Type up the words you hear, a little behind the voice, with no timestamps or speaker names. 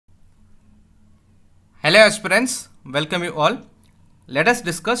Hello aspirants, welcome you all. Let us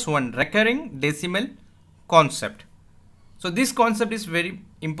discuss one recurring decimal concept. So this concept is very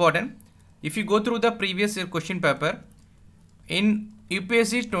important. If you go through the previous year question paper in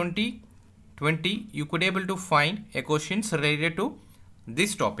UPSC 2020, you could able to find a questions related to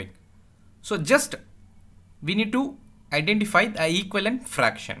this topic. So just we need to identify the equivalent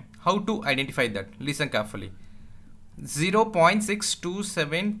fraction. How to identify that? Listen carefully.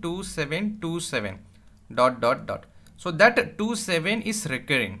 0.6272727 ... So that 27 is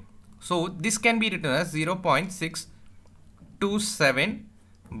recurring. So this can be written as 0.627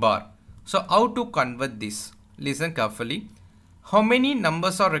 bar. So how to convert this? Listen carefully. How many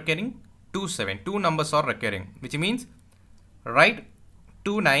numbers are recurring? 27. Two numbers are recurring, which means write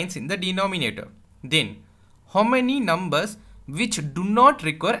 2 nines in the denominator. Then how many numbers which do not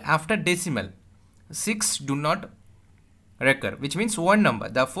recur after decimal? 6 do not recur, which means one number.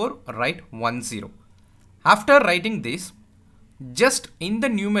 Therefore write 10. After writing this, just in the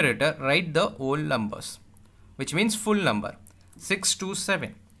numerator write the whole numbers, which means full number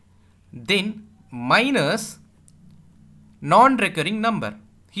 627. Then minus non-recurring number.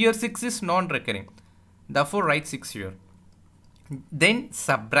 Here 6 is non-recurring, therefore write 6 here. Then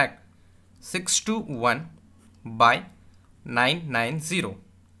subtract 621 by 990.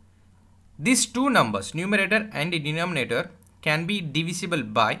 These two numbers, numerator and denominator, can be divisible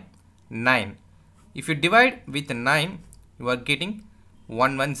by 9. If you divide with 9, you are getting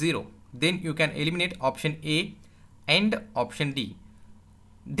 110. Then you can eliminate option A and option D.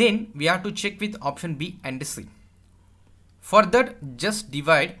 Then we have to check with option B and C. For that, just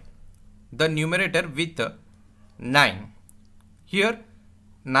divide the numerator with 9. Here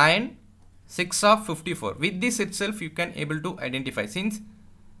 9 6 of 54. With this itself you can able to identify, since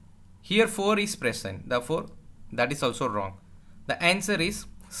here 4 is present, therefore that is also wrong. The answer is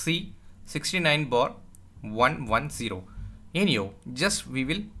C, 69 bar 110. Anyhow, just we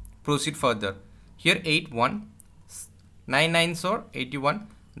will proceed further. Here 8 1, 9 9s are 81,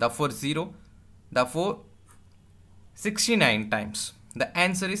 therefore 0, therefore 69 times. The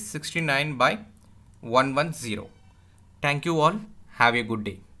answer is 69 by 110. Thank you all. Have a good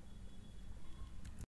day.